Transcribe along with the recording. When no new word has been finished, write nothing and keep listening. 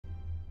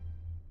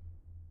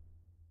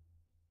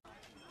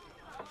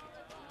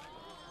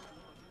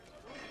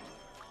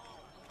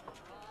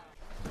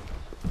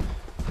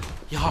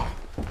1号，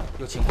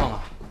有情况啊？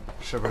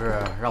是不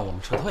是让我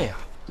们撤退啊？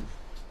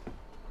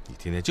你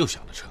天天就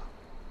想着撤。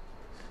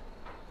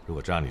如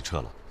果真让你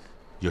撤了，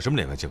有什么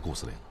脸来见顾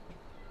司令了？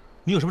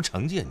你有什么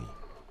成绩啊你？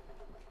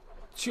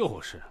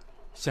就是，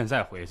现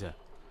在回去，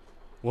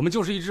我们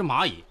就是一只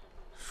蚂蚁，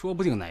说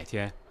不定哪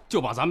天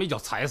就把咱们一脚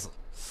踩死。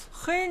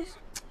嘿，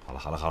好了，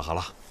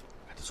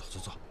赶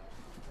紧走。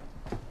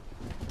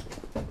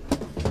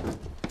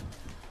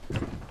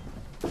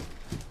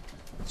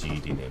基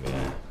地那边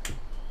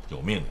有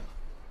命令了。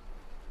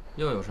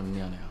又有什么命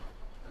令啊？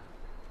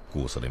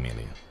顾司令命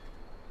令，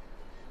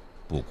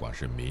不管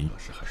是民用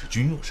设施还是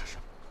军用设施，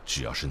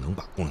只要是能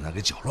把共产党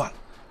给搅乱了，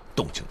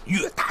动静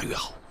越大越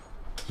好。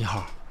1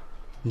号，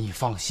你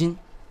放心，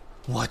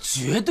我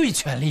绝对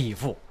全力以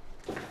赴。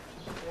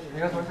你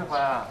跟同事回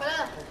来了？回来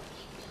了。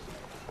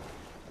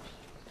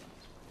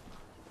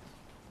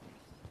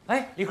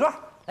哎，李科，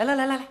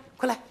来，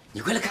快来，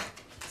你快来看。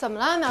怎么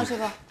了，苗师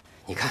傅？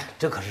你看，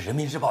这可是人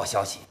民日报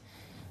消息，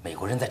美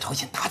国人在朝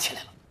鲜打起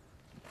来了。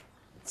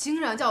经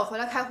常叫我回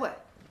来开会，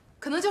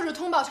可能就是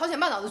通报朝鲜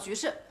半岛的局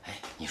势。哎，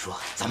你说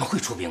咱们会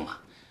出兵吗？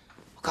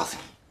我告诉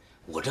你，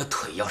我这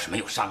腿要是没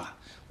有伤啊，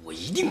我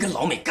一定跟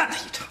老美干他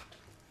一场。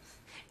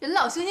人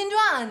老雄心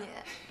壮啊你！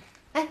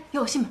哎，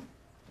有我信吗？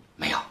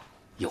没有，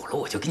有了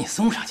我就给你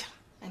送上去了。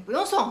哎，不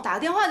用送，打个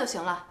电话就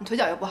行了。你腿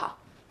脚又不好，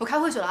我开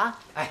会去了啊。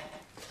哎，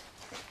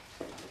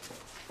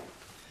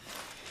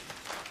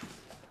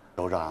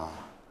首长，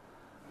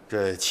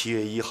这7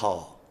月1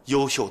号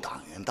优秀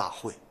党员大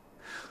会，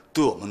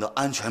对我们的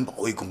安全保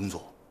卫工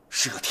作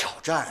是个挑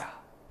战啊！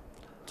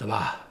怎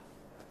么，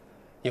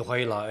你怀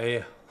疑老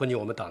A 混进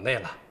我们党内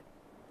了？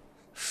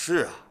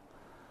是啊，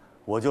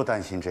我就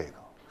担心这个。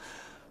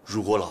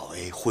如果老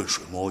A 浑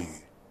水摸鱼，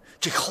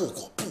这个后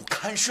果不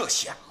堪设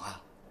想啊！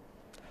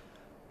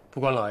不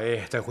管老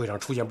A 在会上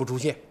出现不出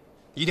现，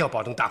一定要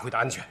保证大会的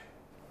安全。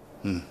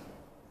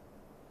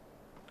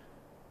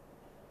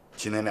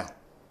秦天亮，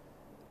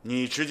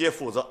你直接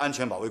负责安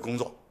全保卫工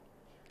作，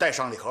带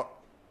上礼盒。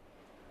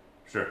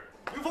是。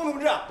刘峰同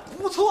志，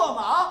不错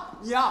嘛啊！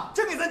你啊，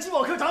真给咱机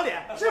保科长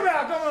脸，是不是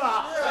啊，哥们儿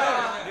啊？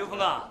是。刘峰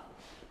啊，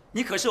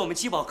你可是我们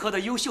机保科的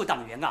优秀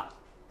党员啊，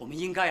我们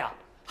应该啊，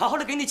好好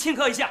的给你庆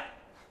贺一下。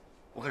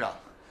吴科长，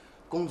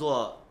工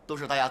作都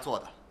是大家做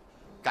的，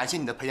感谢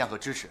你的培养和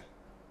支持。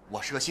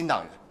我是个新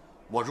党员，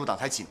我入党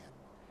才几年。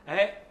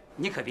哎，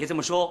你可别这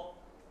么说，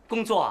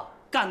工作啊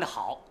干得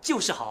好就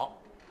是好，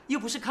又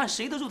不是看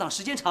谁的入党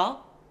时间长，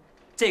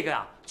这个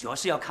啊主要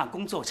是要看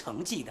工作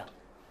成绩的，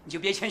你就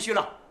别谦虚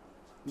了。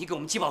你给我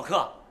们机保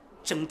科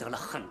争得了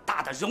很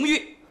大的荣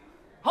誉，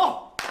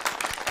好。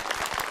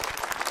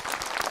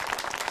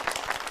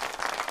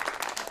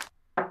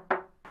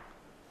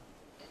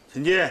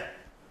请进。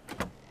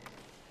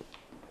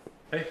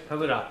哎，谭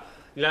队长，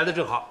你来的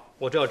正好，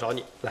我正要找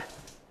你。来，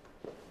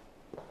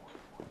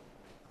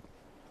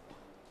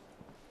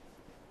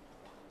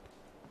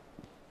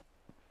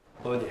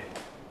我问你，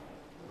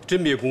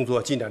甄别工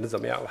作进展的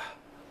怎么样了？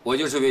我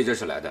就是为这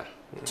事来的，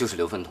就是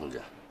刘峰同志。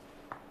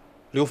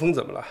刘峰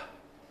怎么了？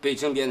被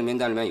甄别的名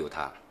单里面有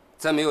他，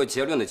在没有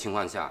结论的情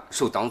况下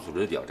受党组织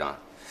的表彰，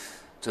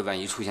这万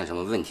一出现什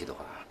么问题的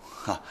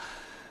话，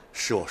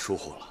是我疏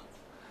忽了。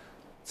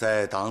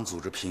在党组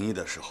织评议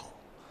的时候，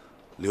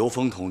刘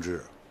峰同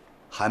志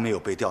还没有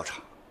被调查，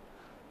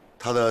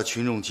他的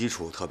群众基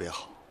础特别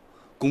好，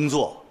工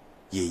作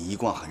也一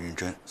贯很认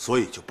真，所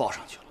以就报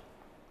上去了。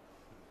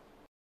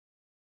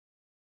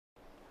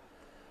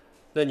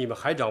那你们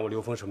还掌握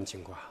刘峰什么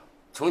情况？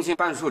重庆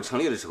办事处成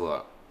立的时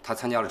候，他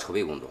参加了筹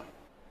备工作。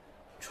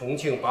重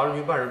庆八路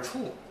军办事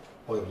处，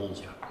我有印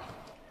象。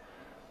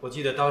我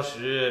记得当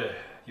时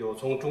有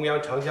从中央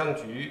长江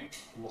局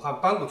武汉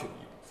搬过去的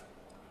一部分，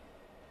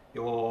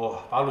有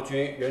八路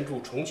军援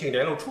助重庆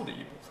联络处的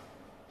一部分，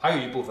还有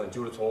一部分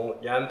就是从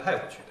延安派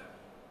过去的。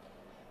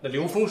那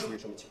刘峰属于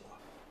什么情况？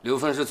刘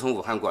峰是从武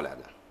汉过来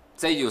的，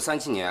在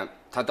1937年，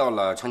他到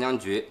了长江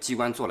局机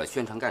关做了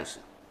宣传干事。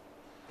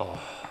哦，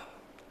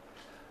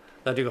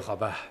那这个好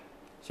办，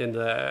现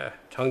在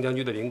长江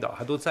局的领导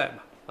还都在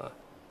嘛？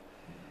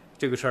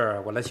这个事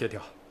儿我来协调，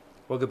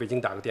我给北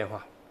京打个电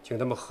话，请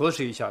他们核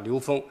实一下刘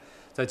峰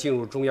在进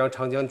入中央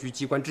长江局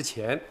机关之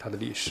前他的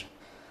历史。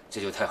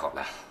这就太好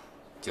了，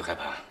就害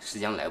怕时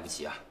间来不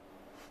及啊。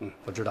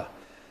我知道，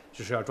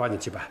只是要抓紧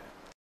去办。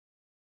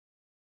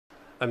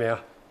安明，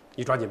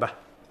你抓紧办。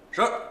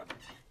是。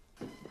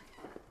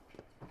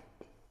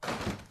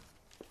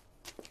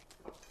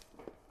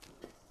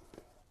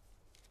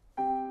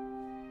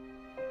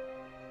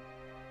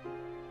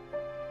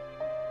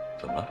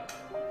怎么了？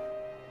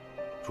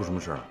出什么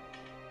事了？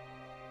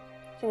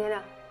金天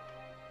亮，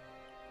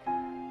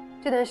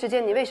这段时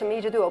间你为什么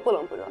一直对我不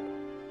冷不热的？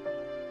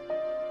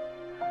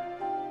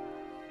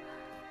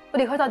我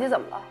李科到底怎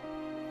么了？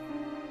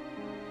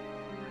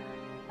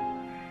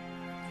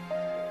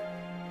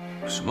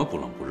什么不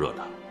冷不热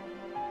的？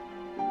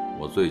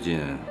我最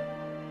近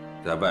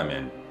在外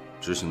面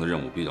执行的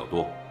任务比较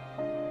多，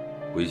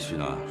回去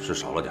呢是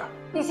少了点。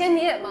你嫌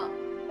你野吗？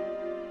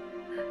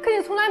可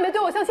你从来没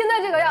对我像现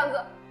在这个样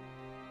子。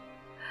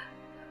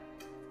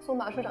送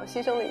马社长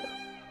牺牲了以后，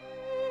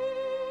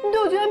你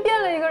对我就像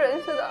变了一个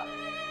人似的。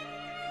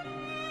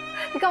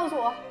你告诉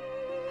我，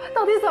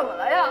到底怎么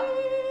了呀？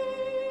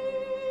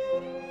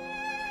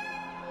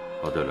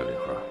哦，对了，李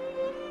贺，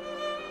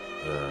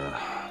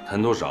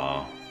谭多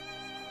赏，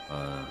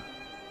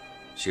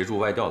协助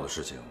外调的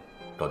事情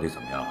到底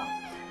怎么样了？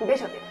你别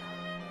扯别的，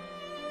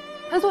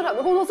谭所长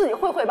的工作自己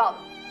会汇报的。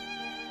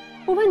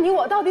我问你，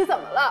我到底怎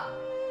么了？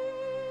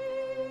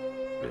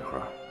李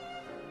贺，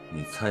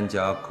你参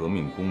加革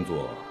命工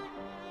作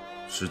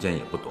时间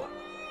也不短，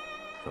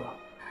是吧？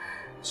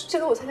这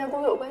跟我参加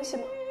工作有关系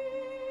吗？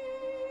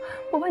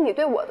我问你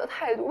对我的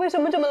态度为什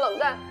么这么冷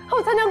淡，和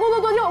我参加工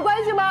作多久有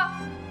关系吗？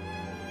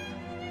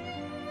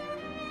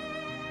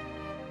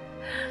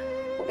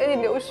我给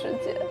你留时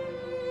间，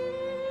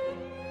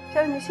只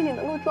要你心里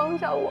能够装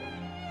下我。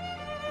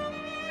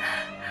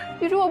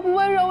你说我不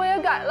温柔，我也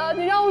改了；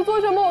你让我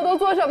做什么，我都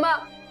做什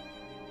么。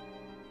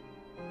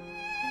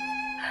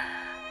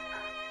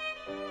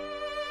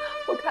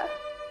我看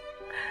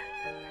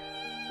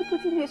你不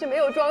仅仅是没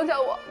有装下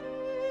我，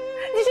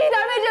你是一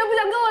点位置也不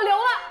想跟我留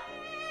了。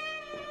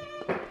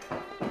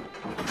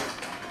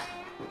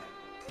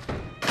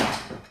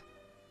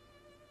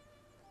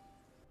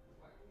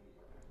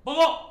报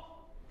告，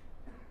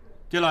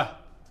进来。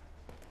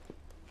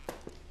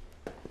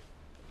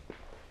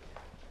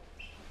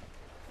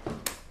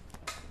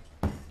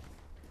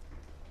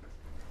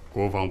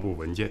国防部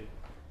文件，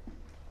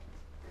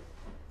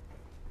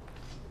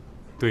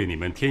对你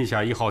们天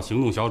下一号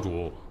行动小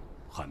组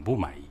很不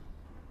满意。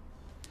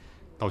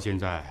到现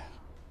在，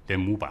连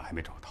模板还没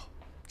找到，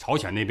朝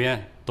鲜那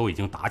边都已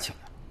经打起来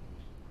了。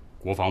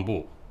国防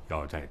部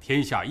要在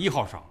天下一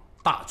号上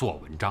大做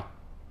文章，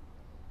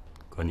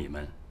可你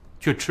们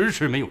却迟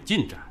迟没有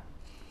进展。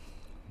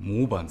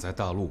模板在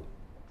大陆，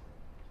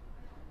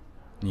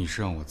你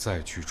是让我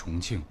再去重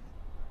庆？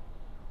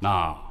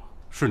那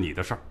是你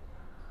的事儿，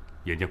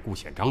人家顾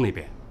显章那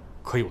边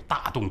可有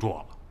大动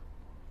作了。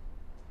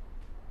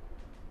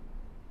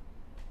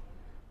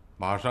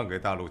马上给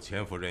大陆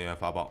潜伏人员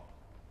发报。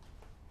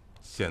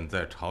现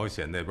在朝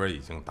鲜那边已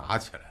经打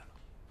起来了，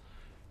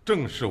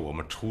正是我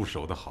们出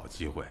手的好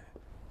机会。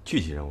具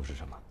体任务是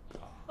什么？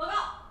报告。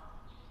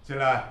进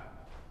来。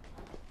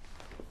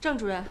郑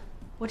主任，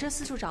我这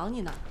四处找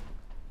你呢。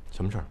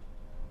什么事儿？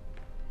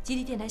基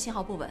地电台信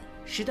号不稳，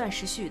时断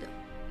时续的，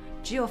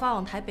只有发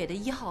往台北的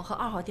1号和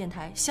2号电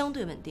台相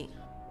对稳定。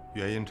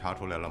原因查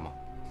出来了吗？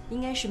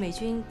应该是美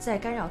军在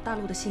干扰大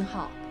陆的信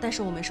号，但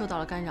是我们受到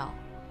了干扰。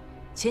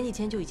前几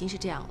天就已经是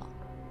这样了，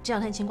这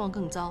两天情况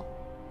更糟，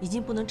已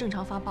经不能正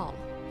常发报了。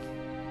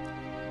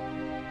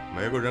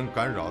美国人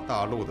干扰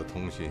大陆的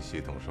通讯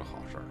系统是好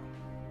事儿，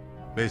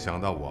没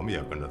想到我们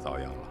也跟着遭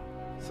殃了。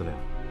司令，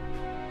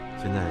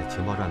现在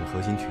情报站的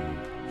核心区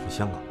域是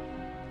香港。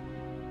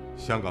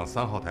香港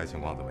3号台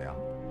情况怎么样？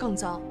更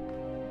糟，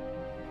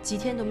几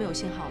天都没有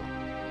信号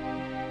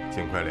了。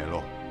尽快联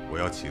络，我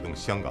要启动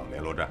香港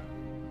联络站。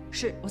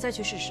是，我再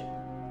去试试。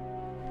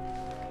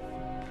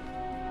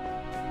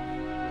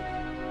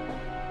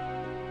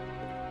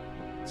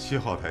7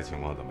号台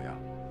情况怎么样？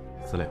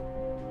司令，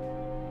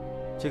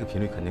这个频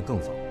率肯定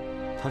更糟，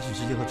它是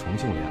直接和重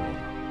庆联络的，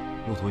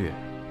路途远，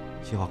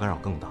信号干扰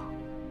更大。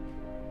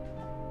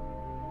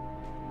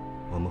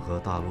我们和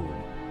大陆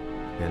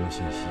联络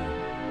信息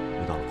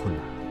遇到了困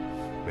难。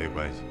没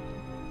关系，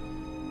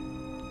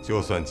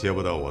就算接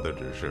不到我的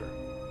指示，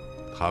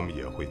他们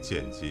也会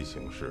见机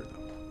行事的。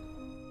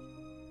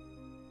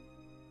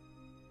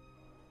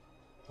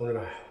同志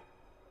们，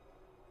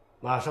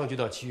马上就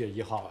到7月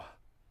1号了，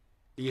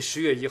离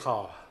10月1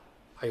号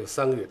还有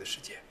3个月的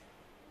时间。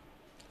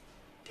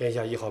天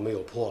下一号没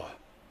有破，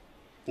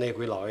内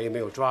鬼老 A 没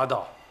有抓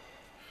到，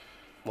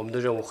我们的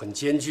任务很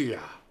艰巨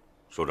啊。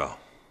首长，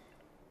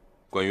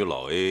关于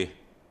老 A，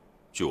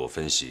 据我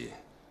分析，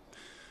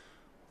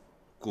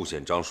顾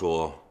显章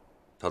说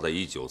他在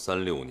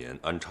1936年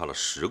安插了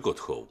10个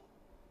特务，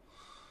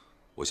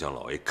我想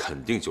老 A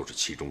肯定就是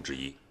其中之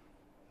一。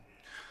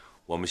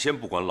我们先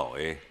不管老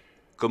A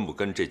跟不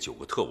跟这9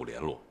个特务联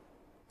络，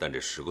但这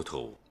10个特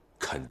务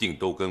肯定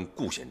都跟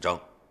顾显章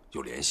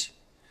有联系，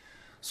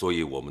所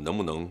以我们能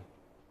不能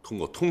通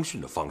过通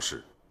讯的方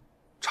式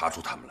查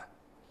出他们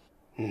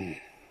来？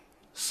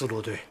思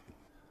路对。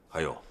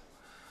还有，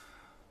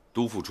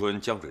都富春、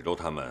江水洲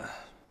他们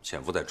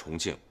潜伏在重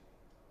庆，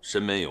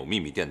身边有秘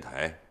密电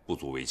台，不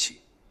足为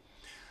奇。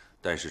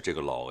但是这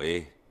个老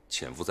A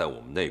潜伏在我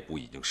们内部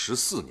已经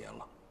14年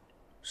了，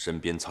身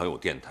边藏有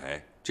电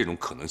台，这种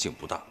可能性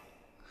不大。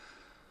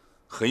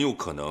很有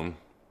可能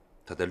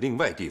他在另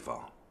外地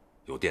方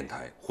有电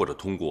台，或者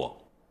通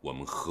过我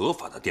们合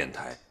法的电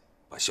台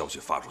把消息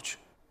发出去。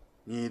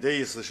你的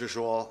意思是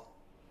说，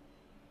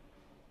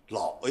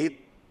老 A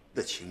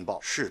的情报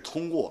是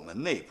通过我们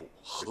内部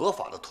合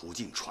法的途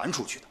径传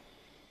出去的？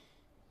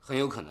很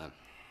有可能。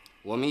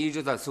我们一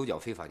直在搜剿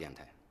非法电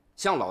台，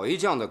像老 A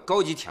这样的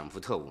高级潜伏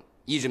特务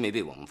一直没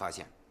被我们发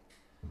现，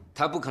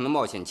他不可能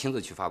冒险亲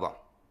自去发报。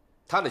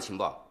他的情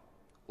报，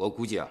我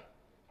估计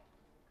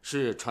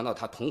是传到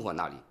他同伙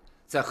那里，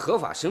在合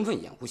法身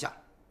份掩护下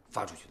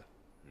发出去的。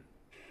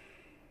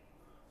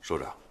首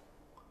长，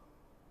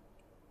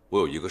我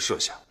有一个设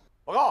想。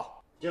报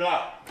告，进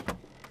来。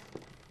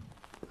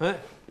哎，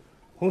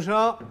洪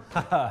生，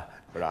哈哈，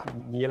首长，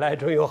你来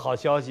真有好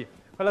消息。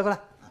快来，快来，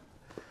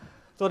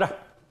坐这儿。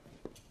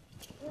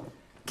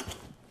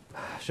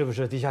是不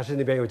是地下室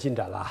那边有进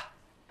展了？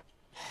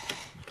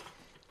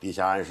地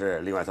下暗室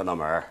另外3道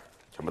门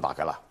全部打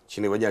开了，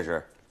清理文件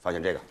时发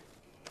现这个，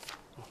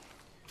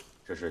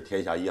这是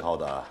天下1号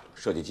的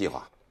设计计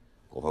划，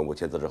国防部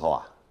签字之后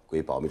啊，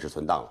归保密室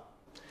存档了，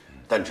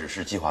但只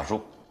是计划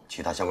书，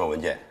其他相关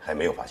文件还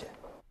没有发现。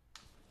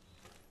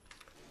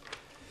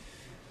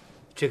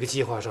这个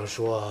计划上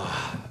说，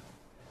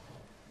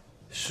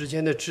时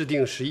间的制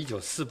定是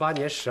1948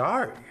年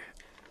12月，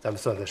咱们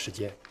算算时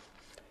间，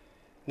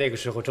那个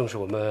时候正是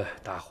我们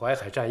打淮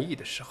海战役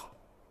的时候，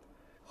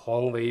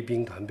黄维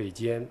兵团被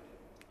歼，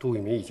杜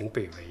聿明已经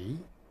被围。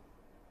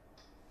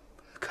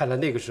看来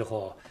那个时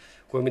候，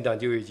国民党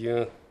就已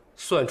经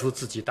算出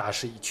自己大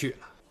势已去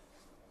了。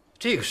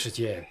这个时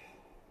间，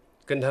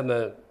跟他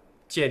们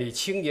建立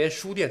青年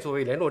书店作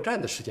为联络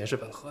站的时间是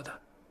吻合的。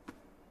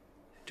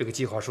这个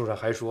计划书上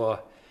还说，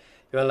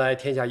原来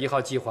天下1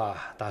号计划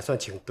打算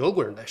请德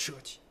国人来设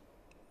计，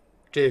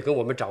这也跟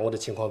我们掌握的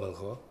情况吻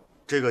合。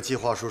这个计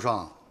划书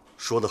上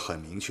说得很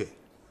明确，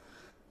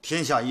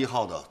天下1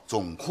号的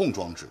总控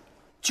装置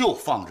就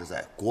放置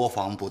在国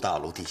防部大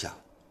楼地下，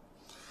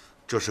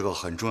这是个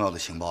很重要的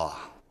情报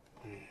啊。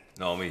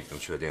那我们已经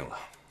确定了，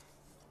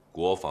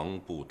国防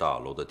部大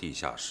楼的地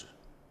下室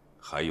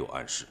还有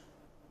暗室。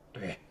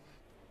对，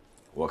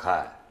我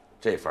看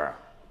这份啊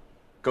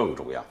更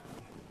重要。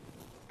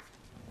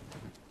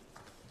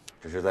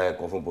这是在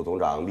国防部总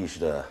长密室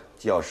的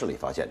机要室里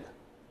发现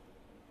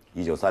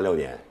的。1936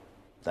年，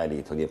戴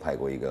笠曾经派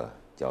过一个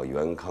叫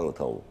袁康的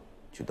特务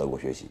去德国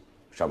学习，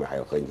上面还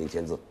有何应钦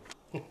签字。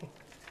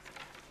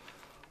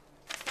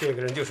这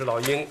个人就是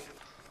老鹰。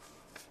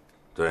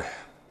对，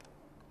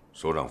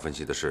首长分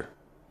析的是，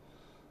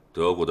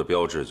德国的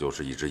标志就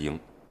是一只鹰，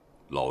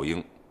老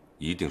鹰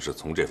一定是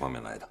从这方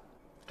面来的。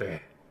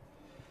对，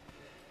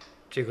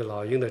这个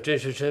老鹰的真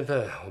实身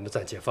份，我们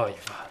暂且放一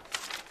放。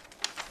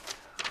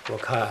我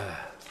看，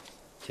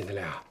秦天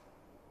亮，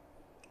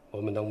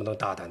我们能不能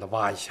大胆的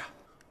挖一下？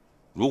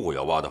如果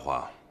要挖的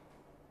话，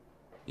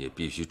也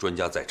必须专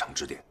家在场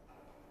指点。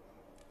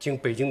经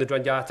北京的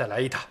专家再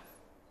来一趟，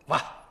挖，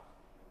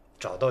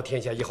找到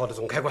天下1号的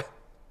总开关。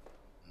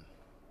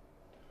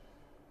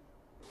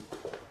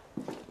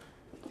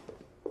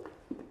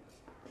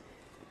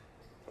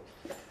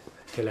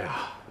天亮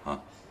啊，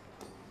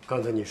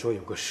刚才你说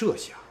有个设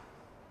想，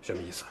什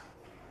么意思？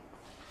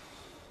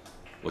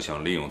我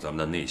想利用咱们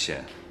的内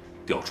线，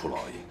调出老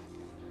鹰。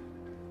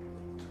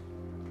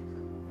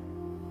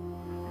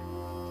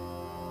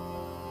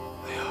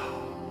哎呀，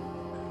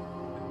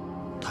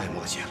太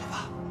冒险了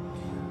吧！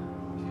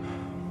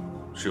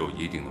是有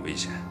一定的危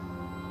险，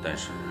但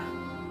是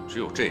只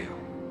有这样，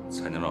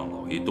才能让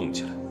老 A 动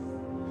起来。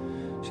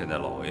现在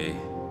老 A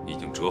已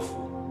经蛰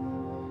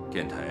伏，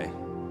电台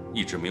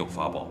一直没有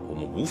发报，我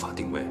们无法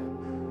定位。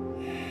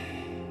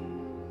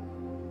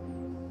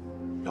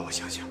让我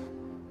想想。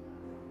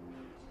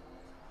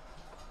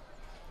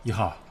1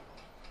号，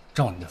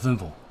照你的吩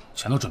咐，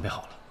全都准备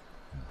好了。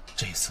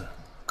这次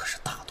可是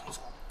大动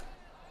作。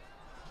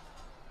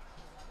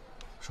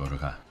说说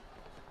看。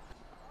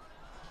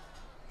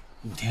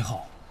5天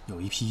后有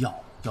一批药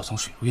要从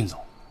水路运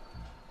走，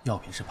药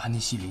品是盘尼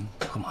西林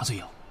和麻醉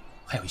药，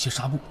还有一些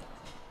纱布。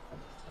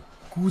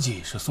估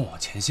计是送往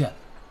前线的，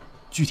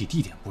具体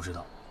地点不知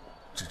道，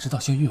只知道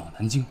先运往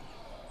南京。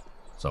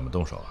怎么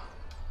动手啊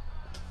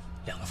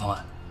？2个方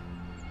案，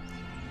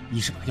一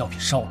是把药品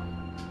烧了，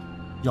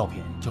药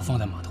品就放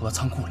在码头的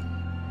仓库里，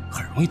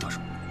很容易得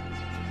手。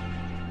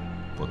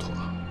不妥。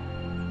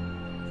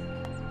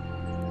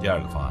第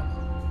2个方案呢？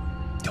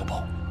调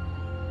包，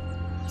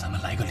咱们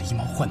来个狸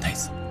猫换太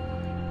子，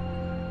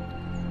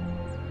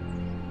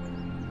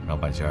让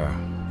半仙儿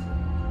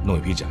弄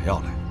一批假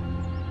药来，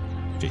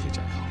这些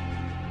假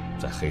药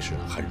在黑市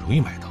上很容易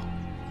买到，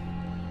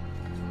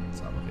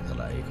咱们给他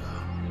来一个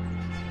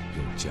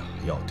用假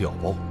药调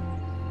包。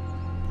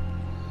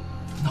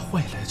那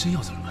换下来的真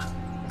药怎么办？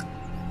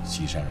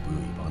西山上不有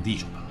一帮弟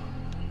兄们吗？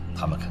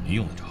他们肯定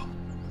用得着，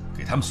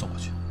给他们送过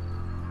去。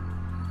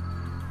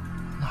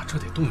那这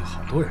得动用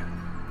好多人，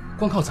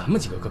光靠咱们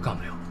几个可干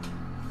不了。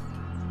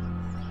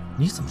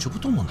你怎么就不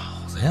动动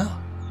脑子呀？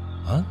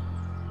啊，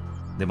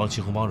那帮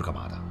青红帮是干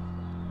嘛的？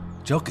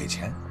只要给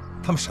钱，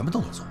他们什么都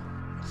能做。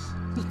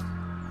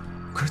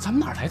可是咱们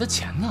哪来的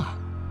钱呢？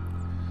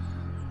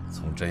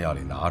从真药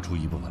里拿出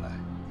一部分来，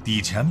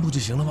抵钱不就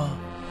行了吗？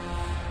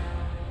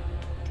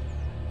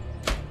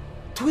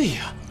对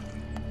呀，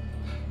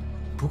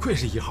不愧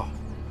是1号。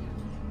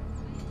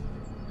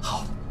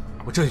好，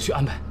我这就去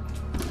安排。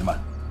别慢，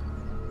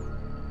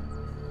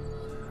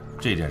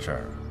这件事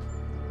儿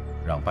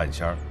让半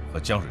仙儿和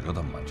江水洲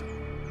他们完成，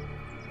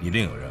你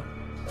另有任务。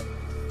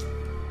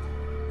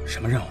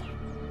什么任务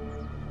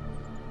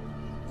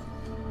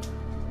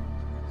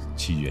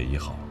？7月1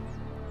号，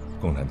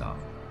共产党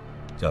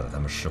要在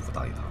咱们市府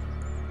大礼堂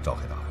召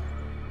开大会，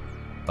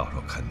到时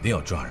候肯定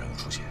有重要人物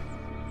出现，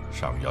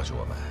上面要求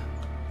我们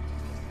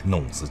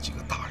弄死几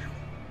个大人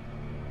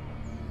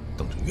物，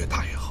动静越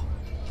大越好。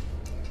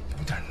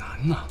有点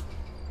难呐，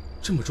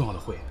这么重要的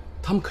会，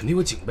他们肯定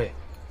有警备，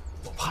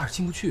我怕是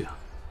进不去啊。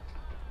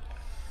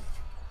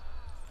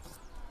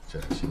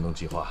这是行动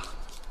计划，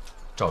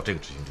照这个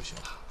执行就行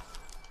了。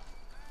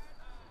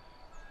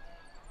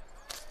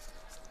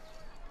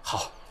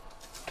好，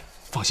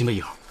放心吧，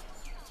一号。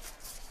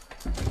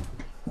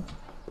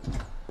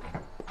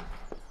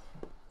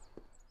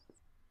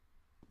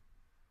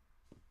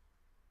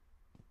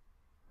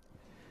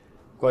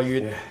关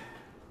于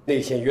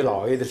内线与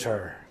老 A 的事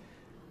儿，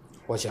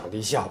我想了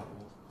一下午，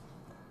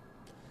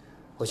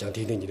我想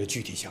听听你的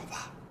具体想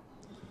法。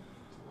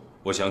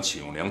我想启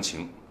用良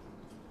情，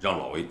让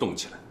老 A 动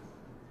起来。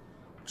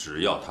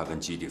只要他跟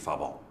基地发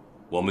报，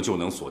我们就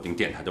能锁定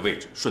电台的位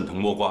置，顺藤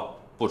摸瓜，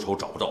不愁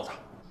找不到他。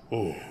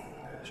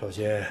首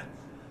先，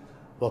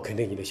我肯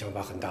定你的想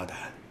法很大胆，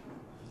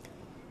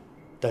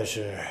但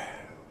是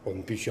我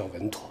们必须要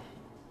稳妥，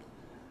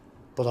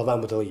不到万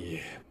不得已，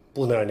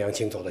不能让良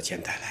情走到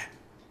前台来，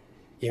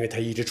因为他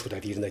一直处在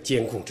敌人的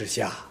监控之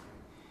下。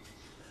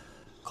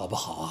搞不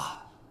好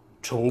啊，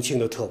重庆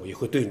的特务也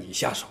会对你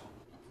下手。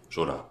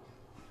首长，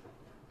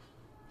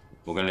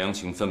我跟良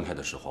情分开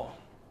的时候，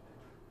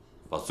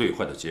把最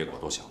坏的结果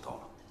都想到了，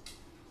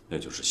那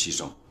就是牺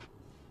牲。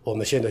我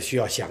们现在需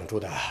要想出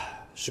的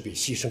是比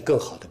牺牲更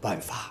好的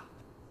办法，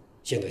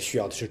现在需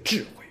要的是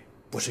智慧，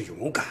不是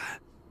勇敢。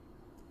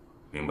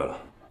明白了。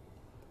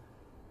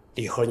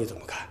礼盒你怎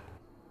么看？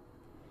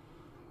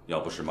要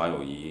不是马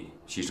友谊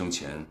牺牲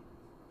前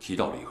提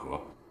到礼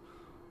盒，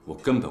我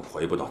根本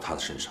怀疑不到他的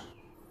身上。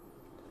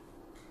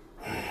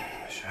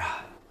是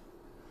啊，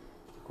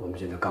我们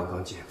现在刚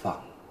刚解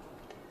放，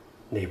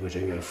内部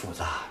人员复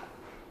杂，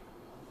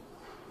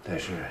但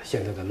是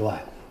现在的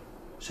乱，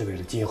是为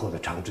了今后的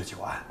长治久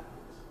安。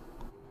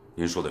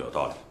您说的有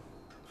道理，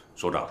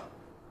首长，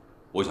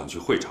我想去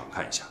会场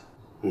看一下。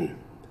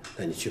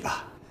那你去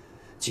吧，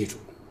记住，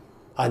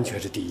安全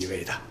是第一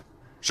位的。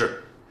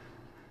是。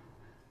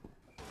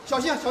小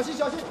心，小心，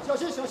小心，小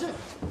心，小心！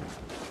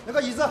那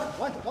个椅子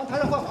往台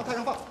上放，往台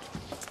上放，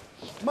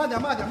慢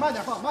点，慢点，慢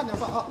点放，慢点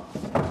放啊！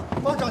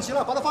放整齐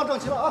了，把它放整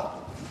齐了啊！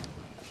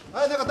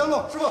哎，那个灯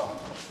笼，师傅，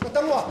那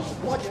灯笼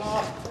抓紧了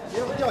啊，别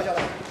让它掉下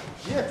来，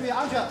你注意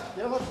安全，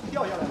别让它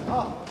掉下来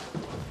啊！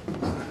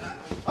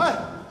哎，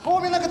后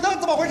面那个灯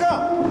怎么回事？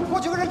过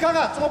去个人看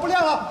看，怎么不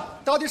亮了？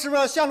到底是不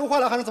是线路坏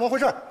了，还是怎么回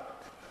事？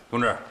同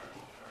志。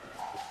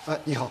哎，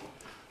你好。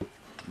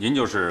您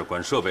就是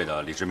管设备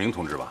的李志明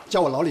同志吧？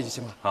叫我老李就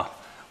行了。啊，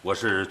我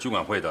是军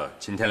管会的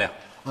秦天亮。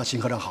啊，秦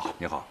科长好。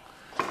你好。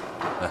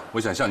我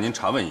想向您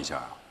查问一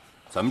下，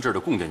咱们这儿的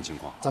供电情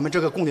况。咱们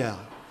这个供电啊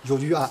有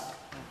预案，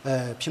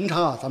平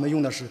常啊咱们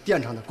用的是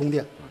电厂的供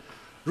电，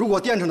如果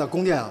电厂的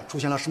供电啊出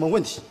现了什么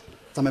问题，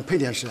咱们配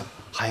电室啊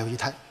还有一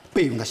台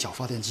备用的小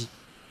发电机。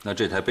那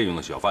这台备用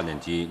的小发电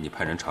机，你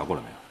派人查过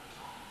了没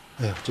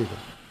有？哎呀，这个，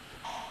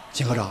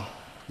秦科长，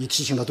你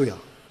提醒的对啊，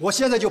我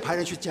现在就派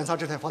人去检查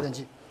这台发电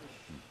机。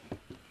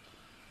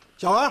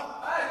小王，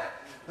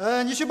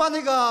你去把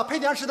那个配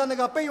电室的那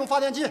个备用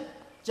发电机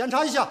检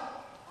查一下，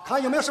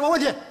看有没有什么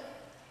问题。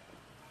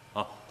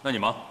好，那你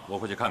忙，我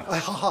回去看看。哎，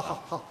好好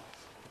好好，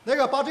那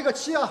个把这个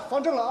漆啊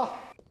放正了啊。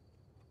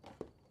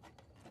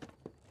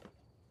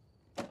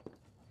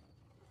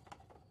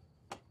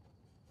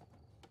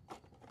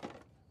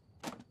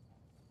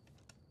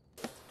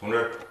同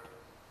志。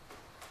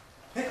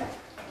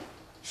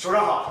首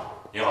长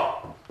好。你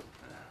好。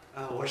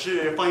我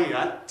是放映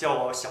员，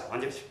叫我小王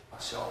就行。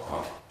小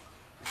王。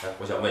哎，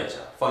我想问一下，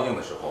放映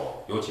的时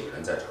候有几个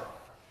人在场？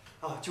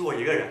哦，就我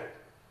一个人。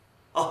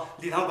哦，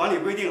礼堂管理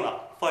规定了，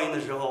放映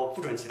的时候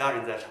不准其他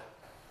人在场。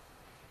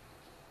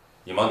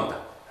你忙你的。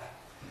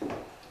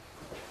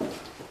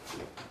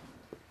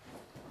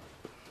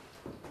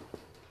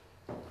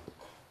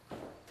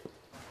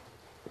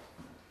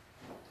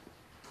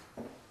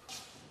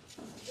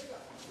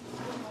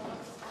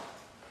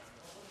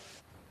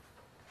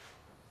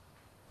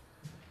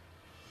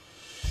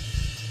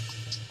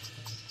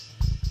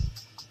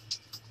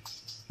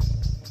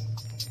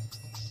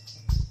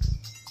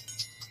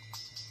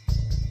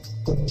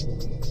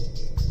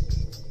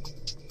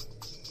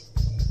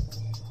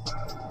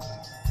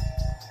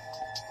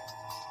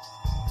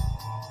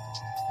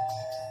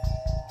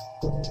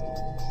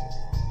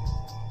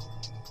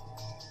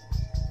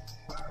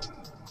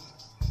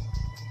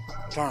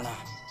这儿呢。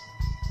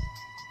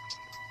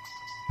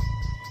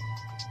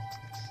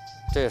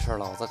这事儿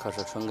老子可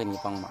是纯给你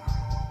帮忙，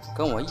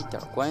跟我一点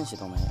关系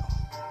都没有。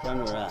张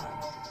主任，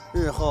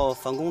日后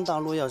反攻大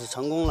陆要是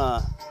成功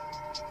了，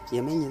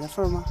也没你的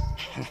份吗？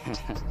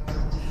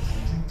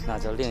那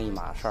就另一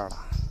码事儿了。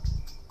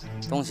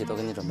东西都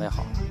给你准备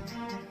好了，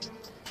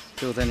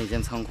就在那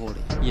间仓库里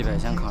，100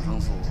箱抗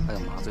生素，还有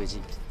麻醉剂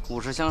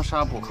，50箱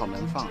纱布靠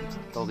门放着，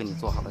都给你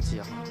做好了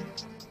计划。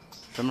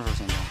什么时候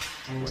行动？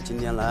我今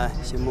天来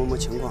先摸摸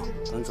情况，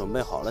等准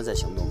备好了再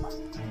行动吧。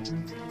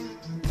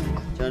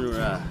江主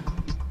任，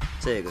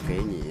这个给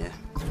你。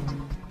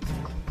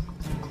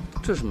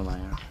这什么玩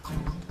意儿？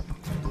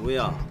毒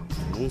药，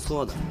浓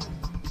缩的。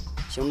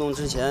行动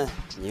之前，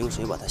你用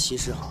水把它稀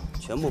释好，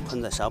全部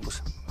喷在纱布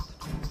上。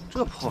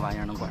这破玩意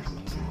儿能管什么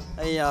用？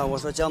哎呀，我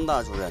说江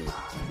大主任呐，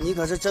你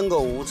可是真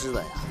够无知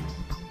的呀！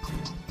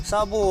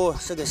纱布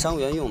是给伤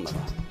员用的吧？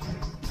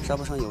纱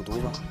布上有毒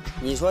吧？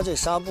你说这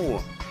纱布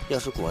要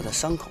是裹在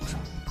伤口上，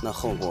那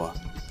后果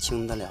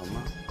轻得了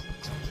吗？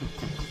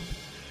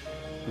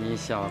你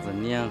小子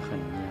黏很黏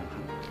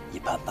很。一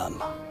般般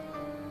吧。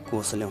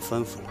顾司令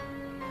吩咐了，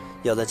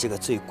要在这个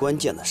最关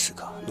键的时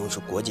刻弄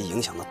出国际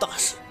影响的大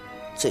事，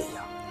这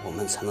样我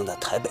们才能在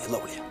台北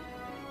露脸。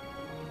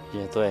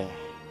也对，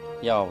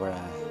要不然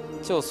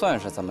就算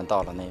是咱们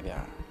到了那边，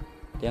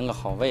连个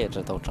好位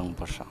置都争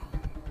不上。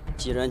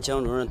既然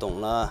江主任懂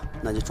了，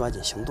那就抓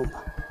紧行动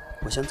吧。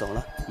我先走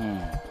了。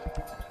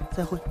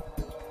再会。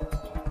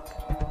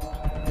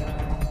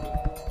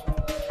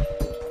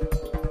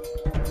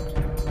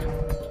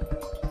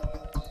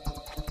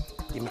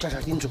你们在这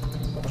儿盯住，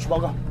我去报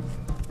告。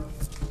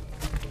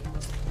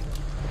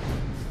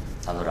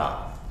参谋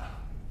长，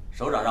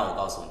首长让我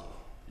告诉你，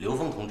刘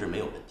峰同志没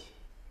有问题。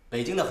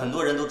北京的很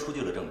多人都出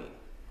具了证明，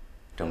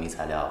证明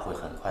材料会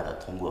很快的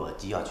通过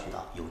机要渠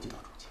道邮寄到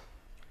重庆。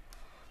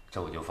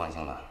这我就放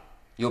心了，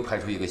又排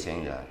除一个嫌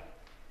疑人。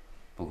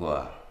不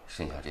过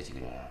剩下这几个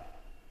人，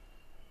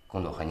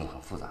工作环境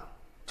很复杂，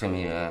证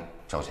明人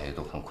找起来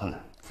都很困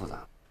难复杂。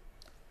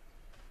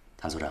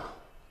谭所长，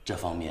这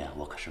方面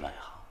我可是外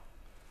行，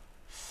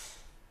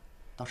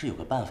倒是有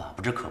个办法，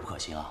不知可不可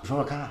行啊？你说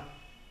说看。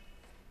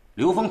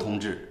刘峰同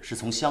志是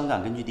从湘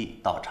赣根据地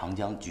到长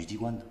江局机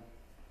关的，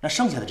那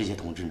剩下的这些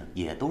同志呢，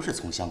也都是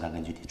从湘赣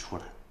根据地出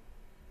来的。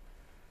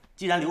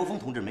既然刘峰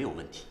同志没有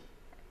问题，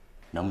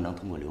能不能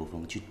通过刘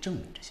峰去证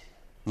明这些人？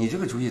你这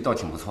个主意倒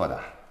挺不错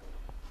的。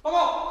报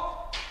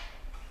告，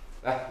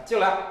来进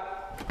来。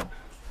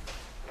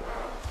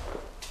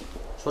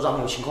所长，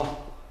有情况。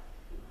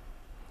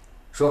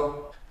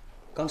说。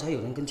刚才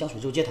有人跟江水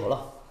洲接头了，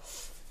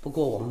不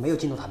过我们没有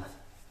惊动他们。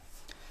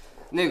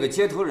那个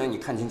接头人你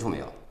看清楚没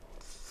有？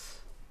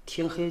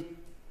天黑，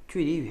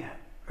距离远，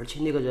而且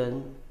那个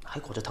人还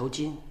裹着头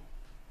巾。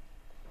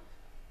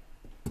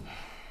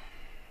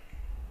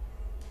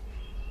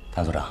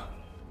谭所长，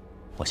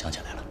我想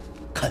起来了，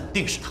肯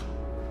定是他。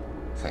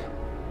谁？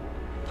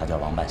他叫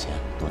王半仙，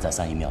躲在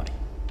三义庙里。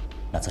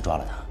那次抓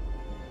了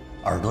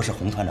他，耳朵是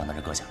洪团长那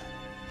儿割下来的。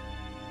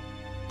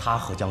他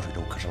和江水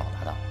洲可是老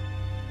搭档。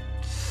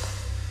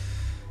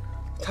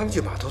他们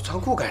去码头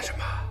仓库干什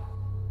么？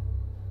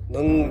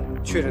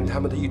能确认他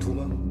们的意图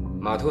吗？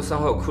码头3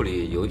号库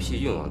里有一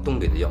批运往东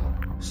北的药，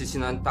是西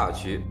南大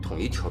区统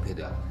一调配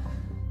的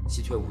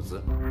稀缺物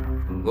资。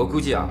我估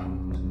计啊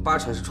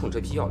，80%是冲这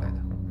批药来的。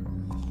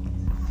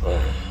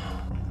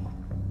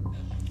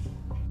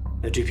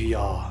那这批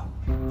药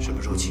什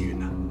么时候起运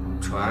呢？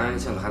船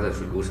现在还在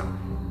水路上，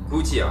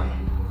估计啊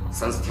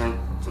3、4天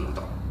就能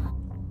到。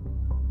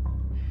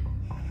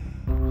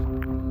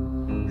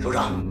首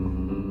长，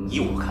依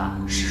我看，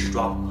试试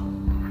抓捕吧。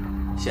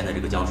现在这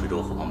个江水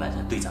洲和王半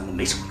仙对咱们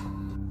没什么用。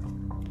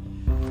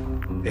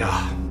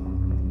呀，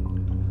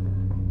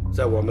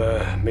在我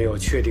们没有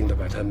确定的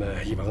把他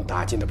们一网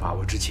打尽的把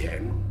握之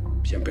前，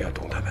先不要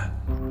动他们，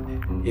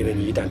因为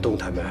你一旦动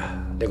他们，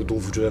那个杜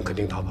副主任肯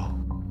定逃跑，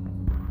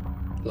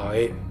老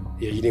A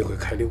也一定会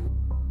开溜。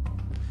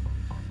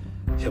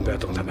先不要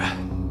动他们，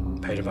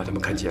派人把他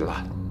们看紧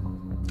了，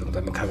等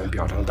咱们开完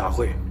表彰大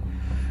会，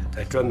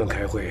再专门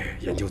开会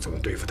研究怎么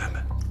对付他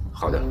们。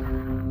好的，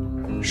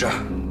是。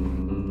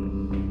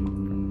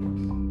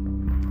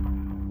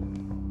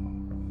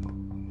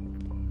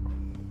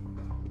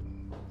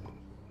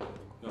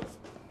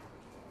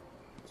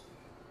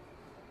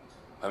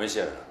还没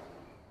卸。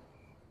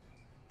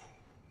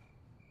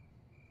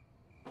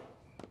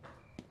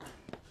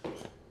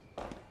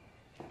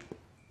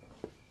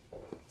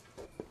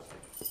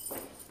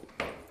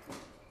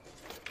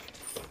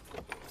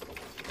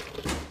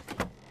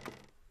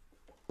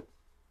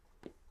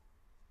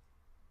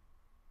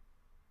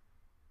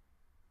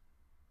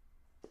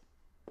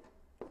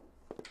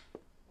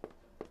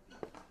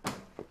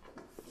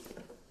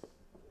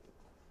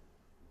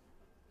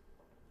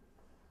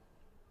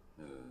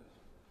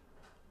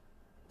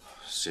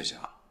谢谢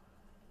啊，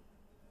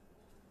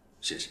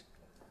谢谢。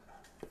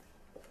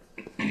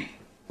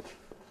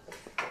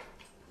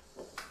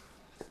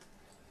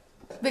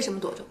为什么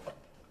躲着我？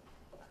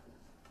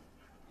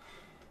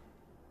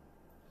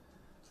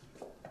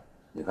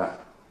你看，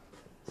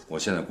我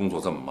现在工作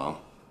这么忙，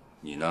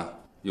你呢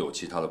又有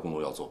其他的工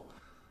作要做，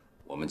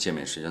我们见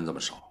面时间这么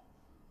少，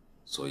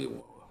所以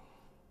我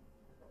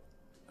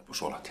不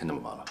说了，天这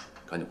么晚了，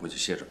赶紧回去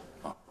歇着吧。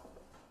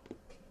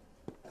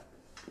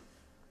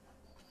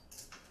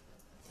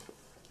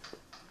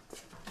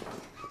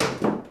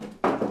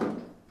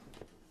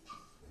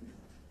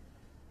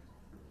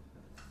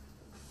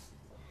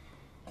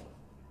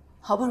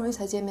好不容易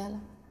才见面了，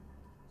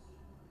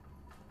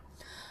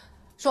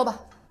说吧。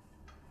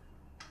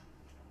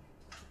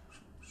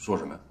说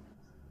什么呀？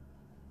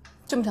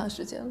这么长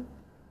时间了，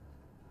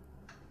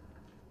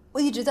我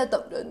一直在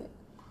等着你。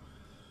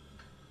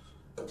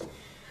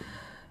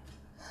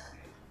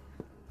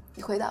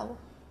你回答我，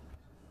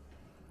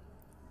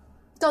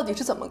你到底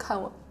是怎么看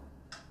我？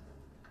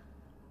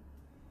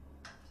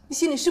你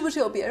心里是不是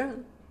有别人了？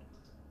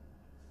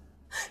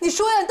你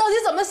说呀，你到底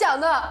怎么想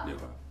的？丽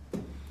芬，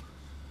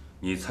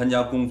你参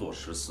加工作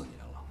14年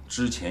了，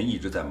之前一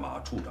直在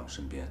马处长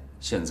身边，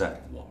现在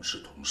我们是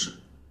同事。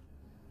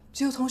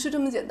只有同事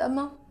这么简单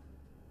吗？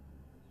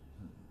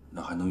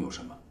那还能有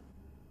什么？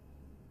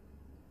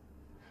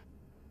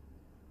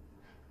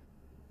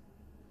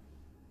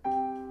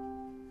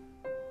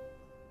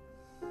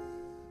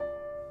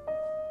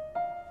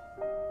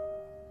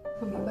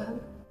我明白了，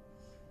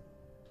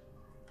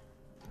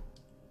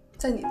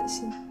在你的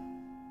心里，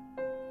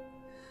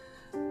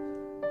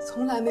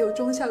从来没有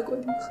装下过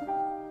离合，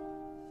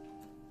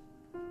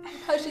哪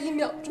怕是1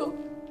秒钟。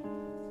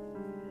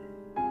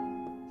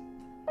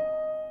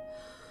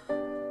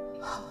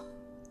好，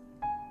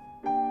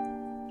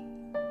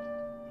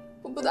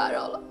我不打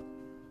扰了。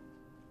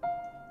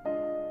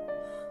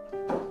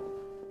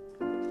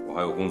我还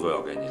有工作要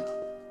给你呢。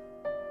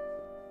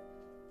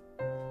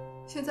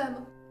现在吗？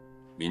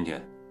明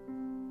天。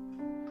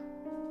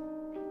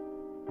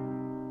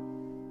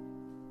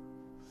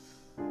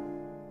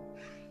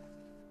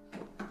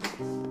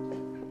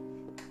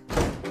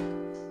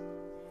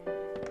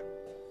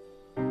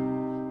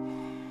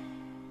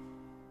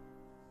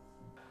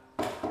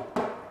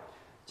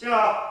进来。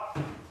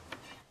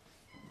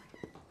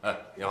哎，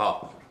您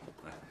好。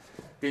哎，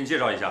给你介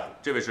绍一下，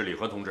这位是李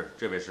和同志，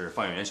这位是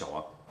放映员小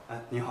王。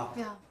哎，你好。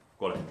你好。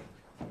过来。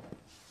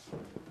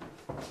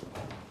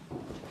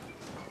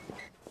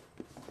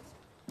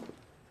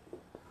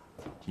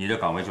你的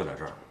岗位就在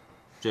这儿，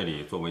这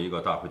里作为一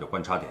个大会的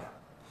观察点，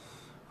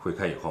会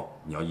开以后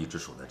你要一直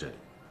守在这里，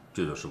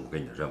这就是我给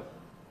你的任务。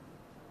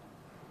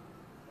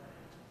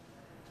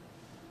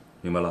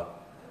明白了？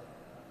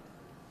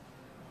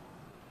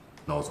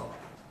那我走了。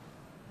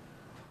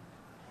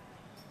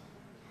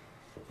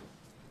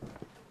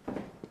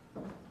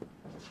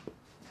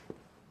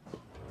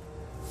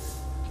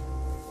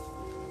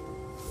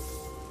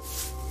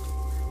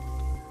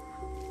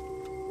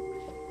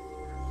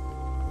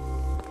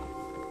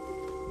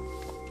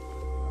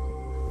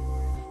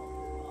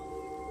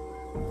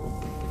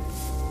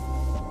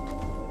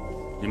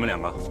你们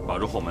2个把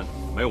住后门，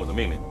没有我的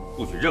命令，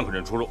不许任何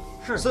人出入。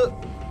是。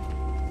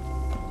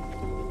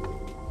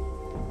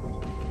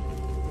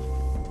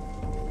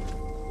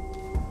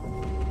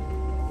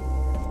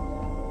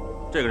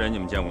这个人你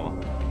们见过吗？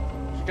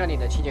是这里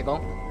的清洁工。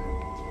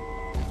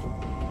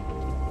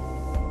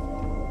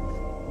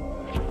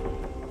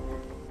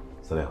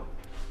司令，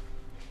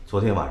昨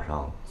天晚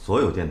上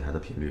所有电台的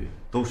频率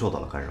都受到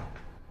了干扰，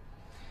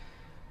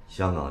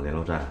香港的联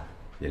络站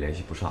也联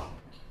系不上。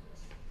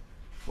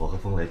我和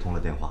风雷通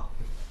了电话，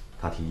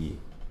他提议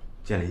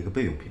建立一个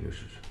备用频率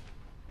试试。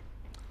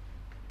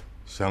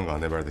香港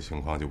那边的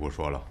情况就不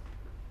说了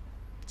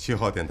，7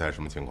号电台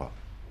什么情况？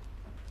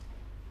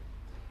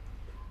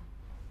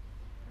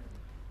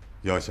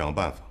要想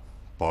办法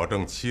保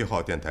证7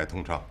号电台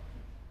通畅。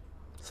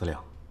司令，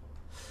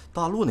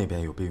大陆那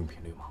边有备用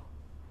频率吗？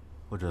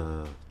或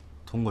者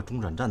通过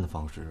中转站的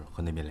方式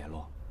和那边联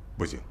络？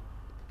不行，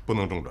不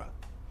能中转，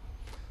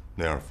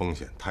那样风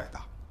险太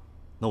大。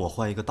那我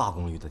换一个大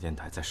功率的电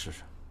台再试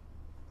试。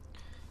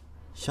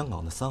香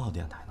港的3号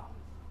电台呢？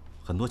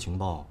很多情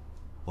报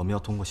我们要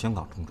通过香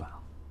港中转啊。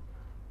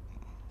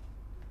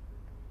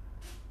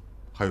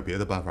还有别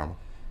的办法吗？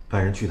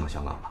派人去趟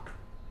香港吧，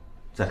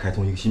再开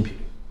通一个新频率。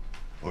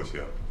不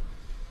行，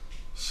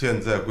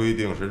现在规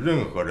定是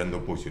任何人都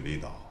不许离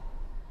岛。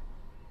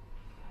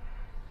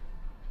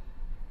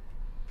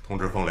通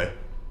知风雷，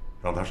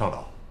让他上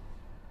岛。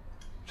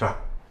是。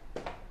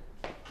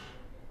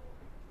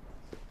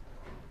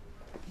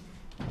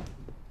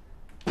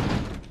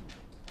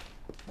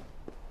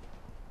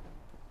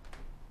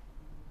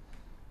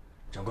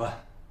长官，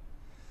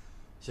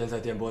现在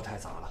电波太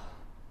杂了，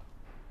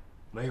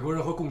美国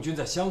人和共军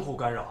在相互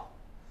干扰，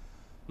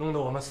弄得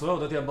我们所有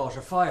的电报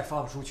是发也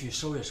发不出去，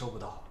收也收不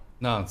到。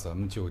那咱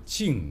们就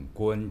静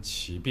观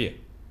其变。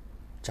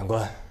长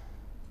官，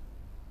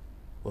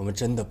我们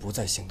真的不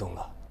再行动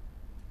了。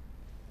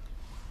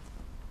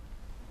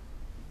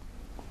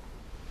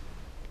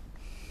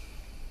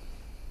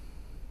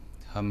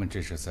他们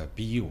这是在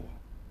逼我，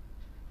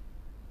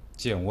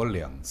见我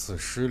2次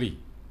失利，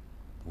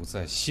不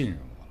再信任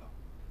我了。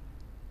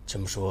这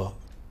么说，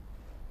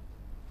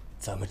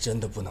咱们真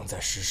的不能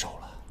再失手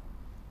了。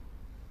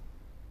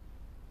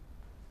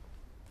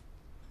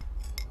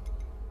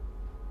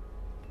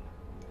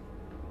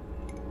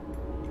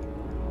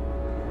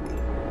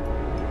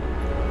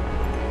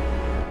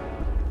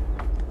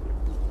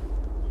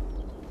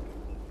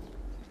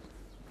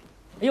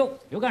哎呦，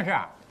刘干事，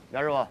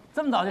梁师傅，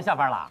这么早就下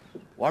班了？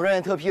王专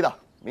员特批的，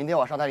明天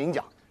我上台领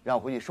奖，让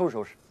我回去收拾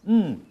收拾。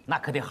那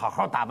可得好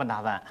好打扮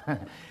打扮。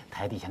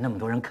台底下那么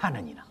多人看着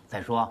你呢。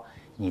再说，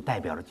你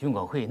代表着军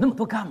管会那么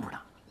多干部呢。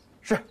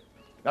是，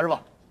梁师傅，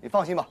你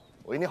放心吧，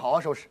我一定好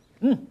好收拾。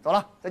走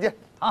了，再见。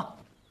好，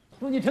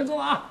祝你成功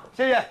啊！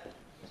谢谢。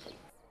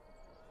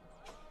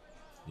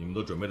你们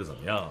都准备的怎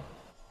么样？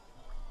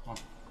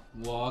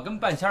我跟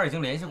半仙儿已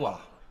经联系过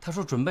了，他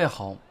说准备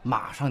好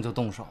马上就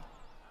动手。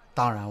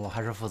当然，我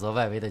还是负责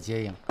外围的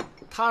接应，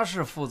他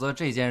是负责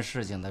这件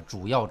事情的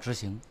主要执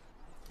行。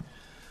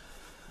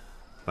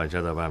半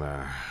仙在外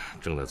面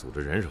正在组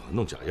织人手和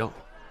弄假药，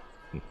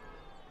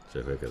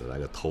这回给他来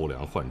个偷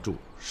梁换柱，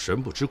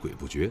神不知鬼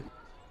不觉，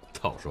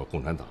到时候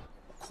共产党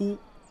哭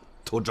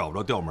都找不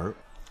着调门。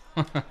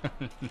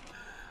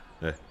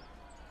哎，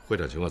会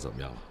场情况怎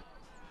么样了？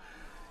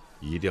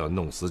一定要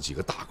弄死几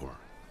个大官，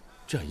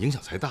这样影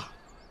响才大。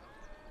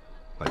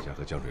半仙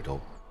和江水洲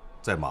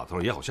在码头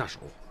上也好下手。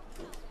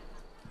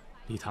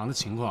礼堂的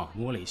情况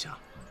摸了一下，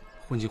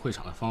混进会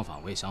场的方法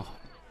我也想好，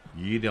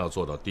一定要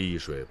做到滴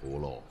水不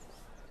漏。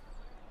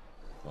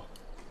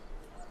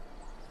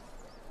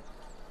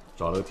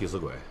找了个替死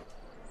鬼，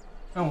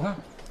让我看。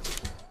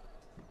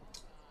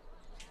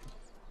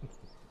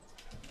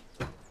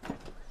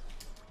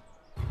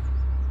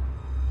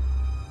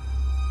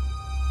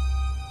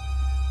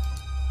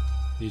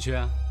你去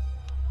啊？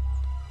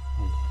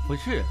不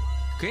去，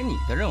给你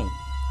的任务。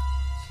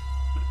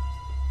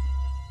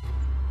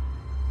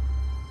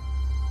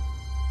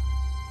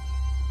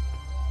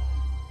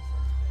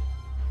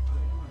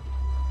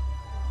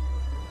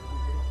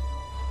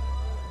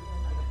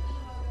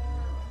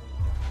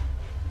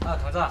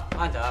同志，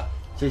慢点。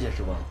谢谢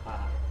师傅。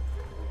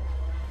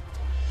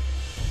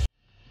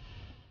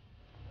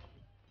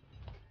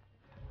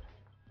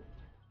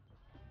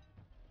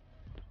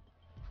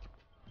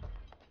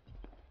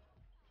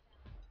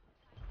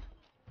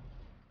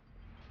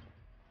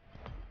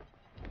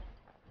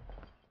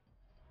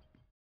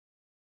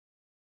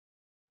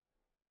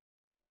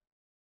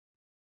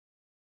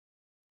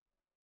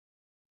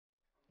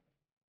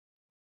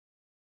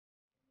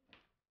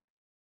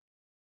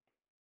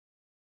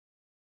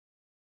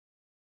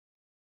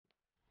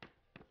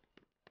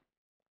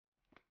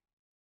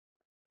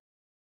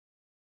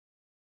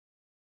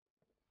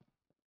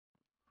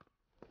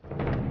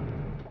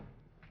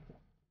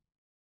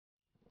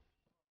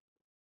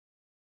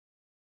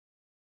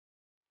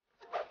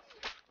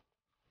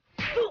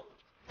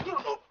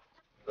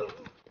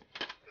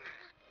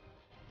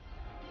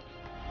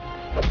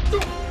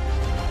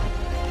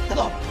带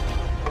走。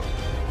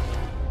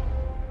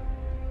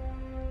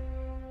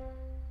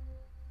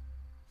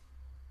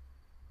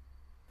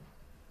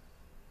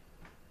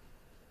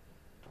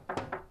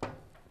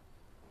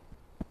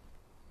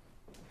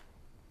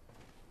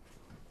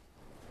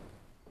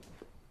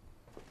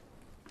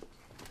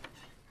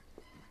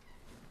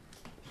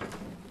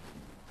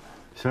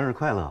生日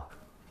快乐！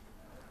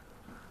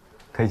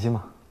开心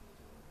吗？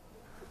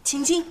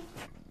请进。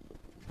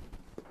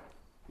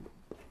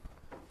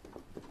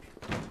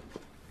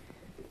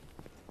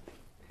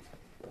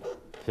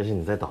这是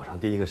你在岛上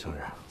第一个生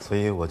日，所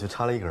以我就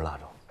插了一根蜡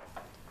烛。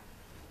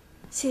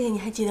谢谢你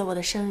还记得我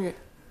的生日。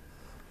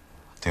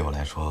对我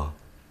来说，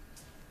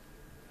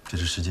这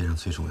是世界上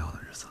最重要的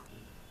日子。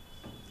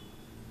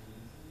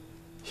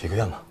许个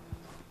愿吧。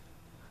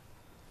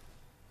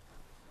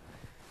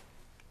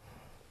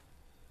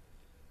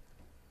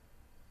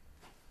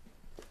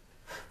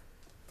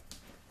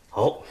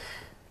好，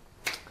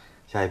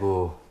下一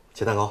步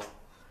切蛋糕，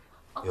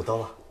有刀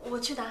吗？我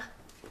去拿。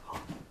好。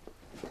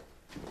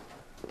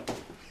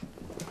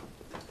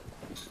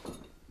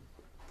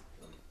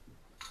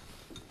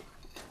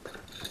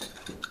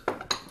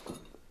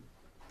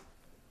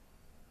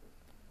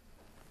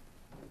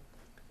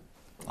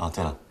啊，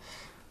对了，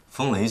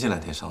风雷这2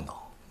天上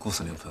岛，顾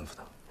司令吩咐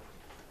的。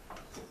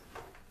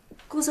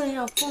顾司令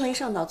让风雷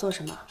上岛做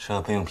什么？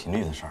设备用频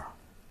率的事儿。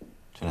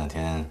这2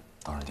天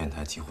岛上电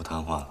台几乎瘫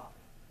痪了。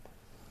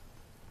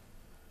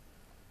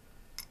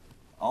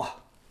哦，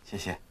谢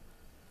谢。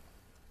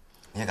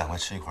你也赶快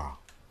吃一块儿，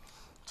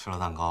吃了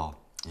蛋糕，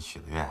你许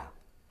的愿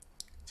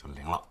就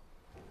灵了。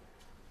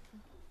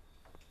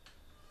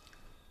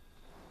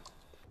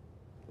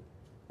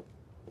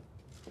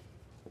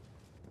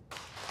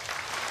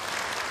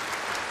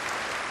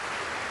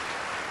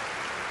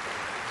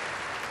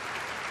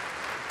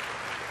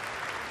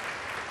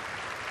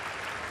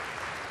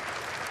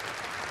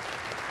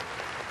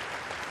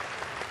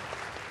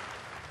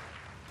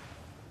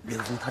刘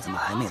峰他怎么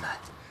还没来？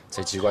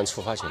在机关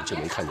出发前就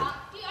没看见他。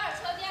第2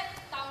车间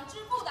党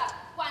支部的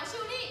管秀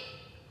丽，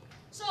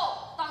受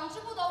党支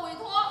部的委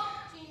托，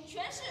请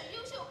全市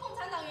优秀共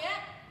产党员、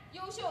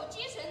优秀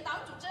基层党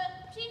组织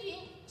批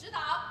评指导。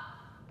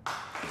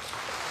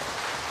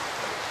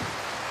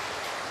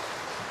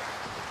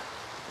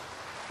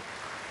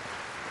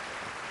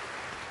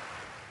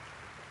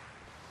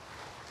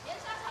连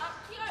沙场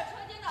第2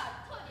车间的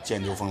特点。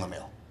见刘峰了没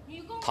有？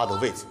他的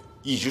位子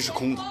一直是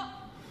空的。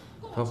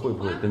他会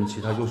不会跟其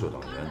他优秀党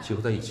员集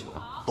合在一起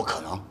呢？不可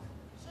能，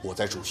我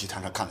在主席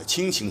台上看得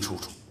清清楚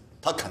楚，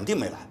他肯定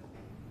没来。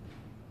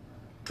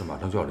这马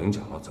上就要领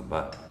奖了，怎么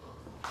办？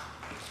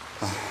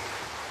唉，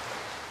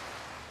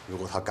如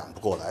果他赶不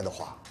过来的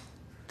话，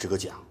这个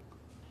奖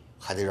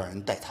还得让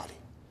人代他领。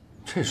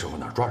这时候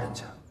哪抓人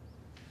去？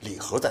礼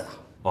盒在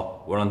哪？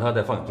哦，我让他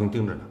在放映厅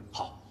盯着呢。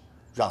好，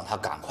让他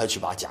赶快去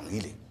把奖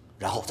一领，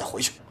然后再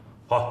回去。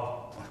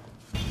好。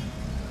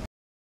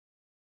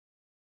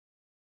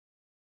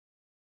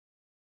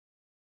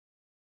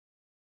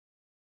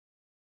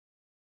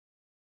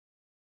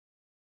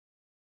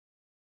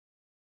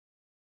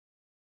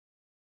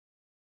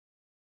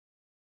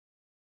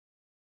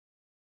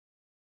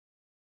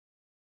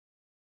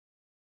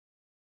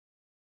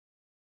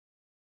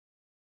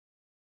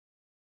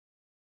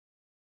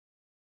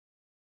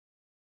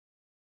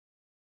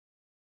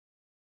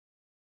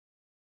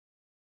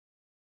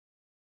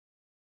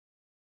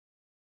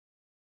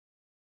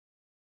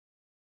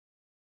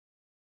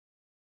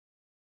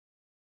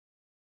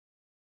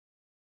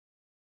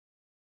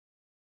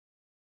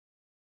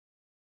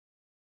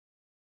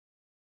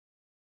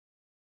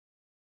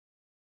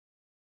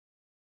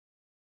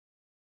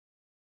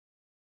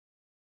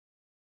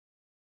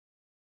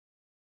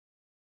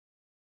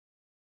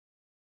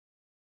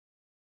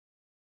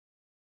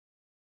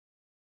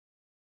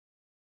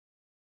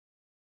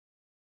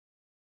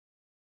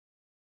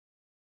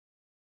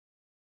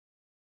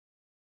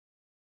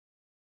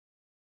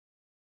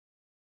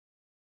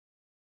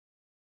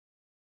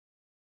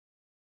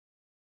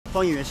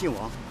放映员姓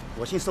王，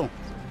我姓宋，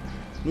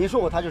您说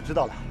过他就知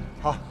道了。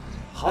好，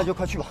那就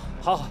快去吧。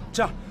好，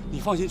这样你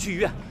放心去医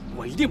院，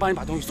我一定帮你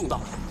把东西送到。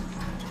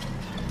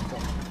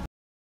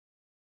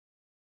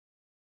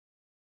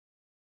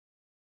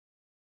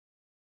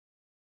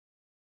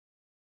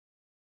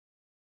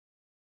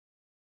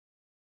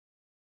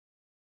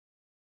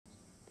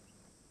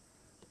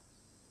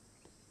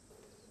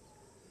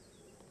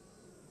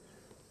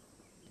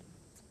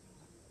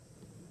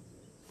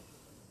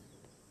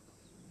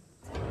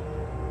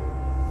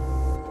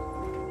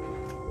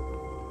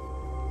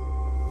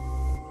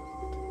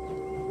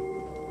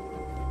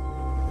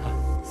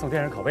 送电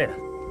人拷贝的。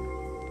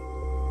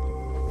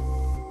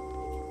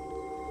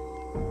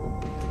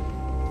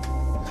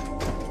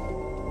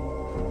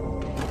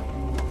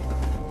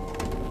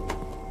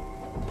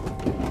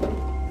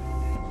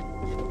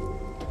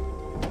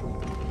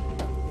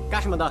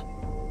干什么的？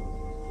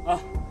啊，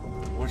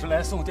我是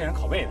来送电人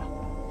拷贝的，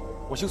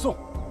我姓宋。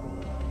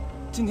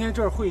今天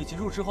这儿会议结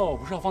束之后，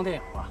不是要放电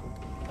影吗？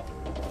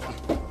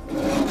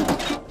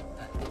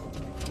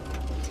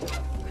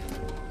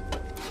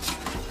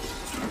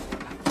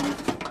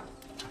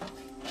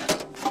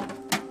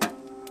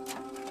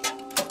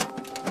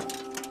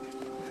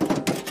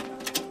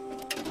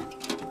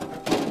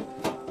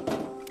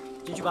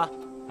 进去吧。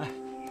哎，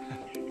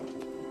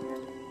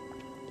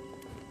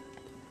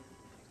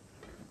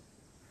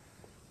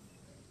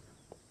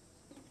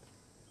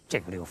这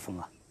个刘峰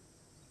啊，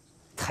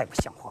太不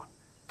像话了。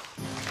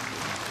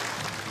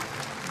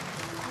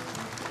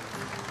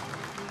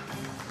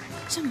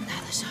这么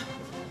大的事儿，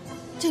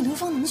这刘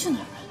峰能去哪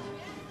儿啊？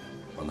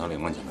往他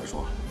领完检来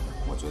说，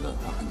我觉得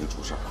他肯定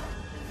出事了。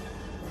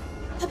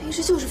他平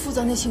时就是负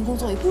责内勤工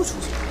作，也不出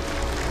去。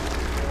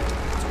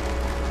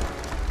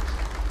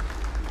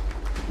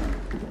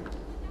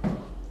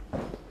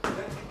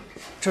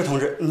 这同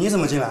志，你怎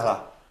么进来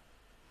了？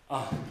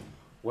啊，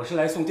我是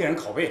来送电人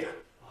拷贝的。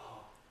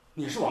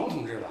你是王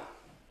同志吧？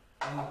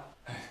啊，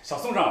哎，小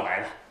宋让我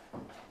来的。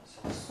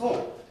小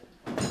宋，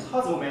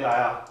他怎么没来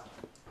啊？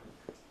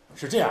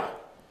是这样，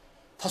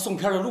他送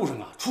片的路上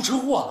啊出车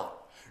祸了，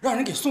让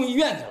人给送医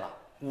院去了。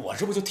我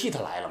这不就替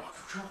他来了吗？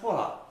出车祸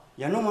了，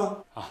严重吗？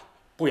啊，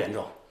不严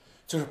重，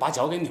就是把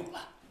脚给扭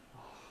了。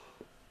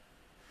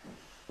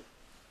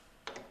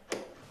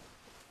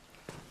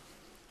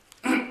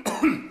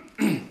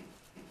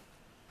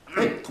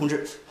 哎，同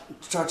志，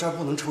这儿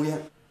不能抽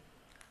烟。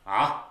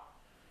啊？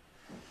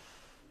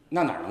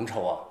那哪能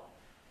抽啊？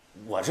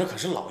我这可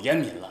是老烟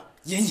民了，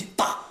烟瘾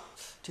大。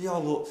这要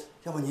不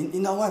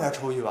您到外边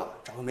抽去吧，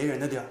找个没人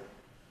的地儿。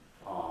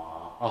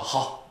哦，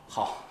好，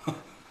好。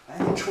哎，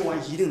您抽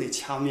完一定得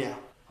掐灭啊。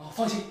啊，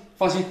放心，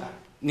放心，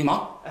你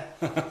忙。哎。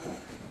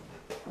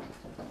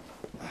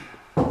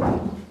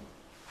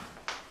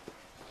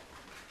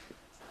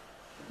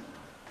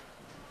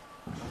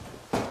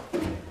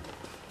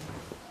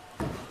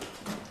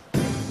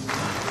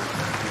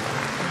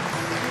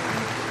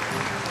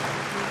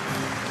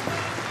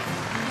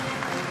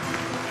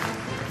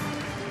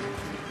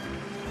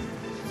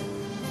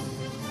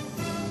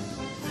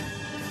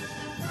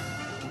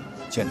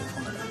见刘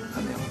峰的人还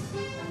没有？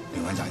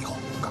领完奖以后，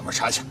赶快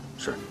查去。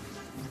是。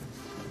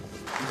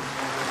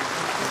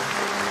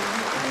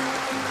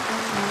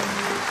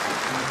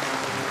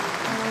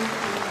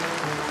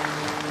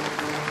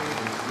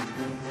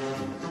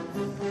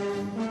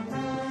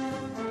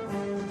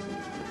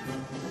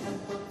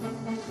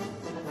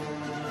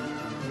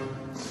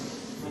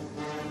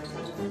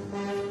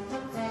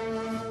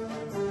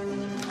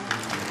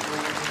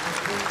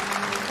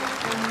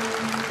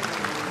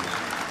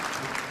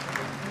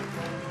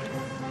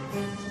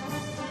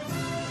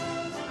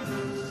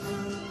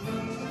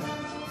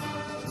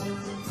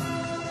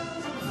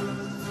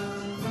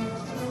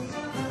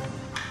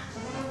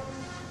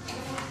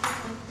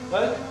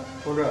哎，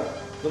同志，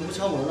怎么不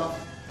敲门呢？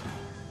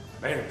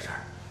没什么事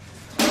儿。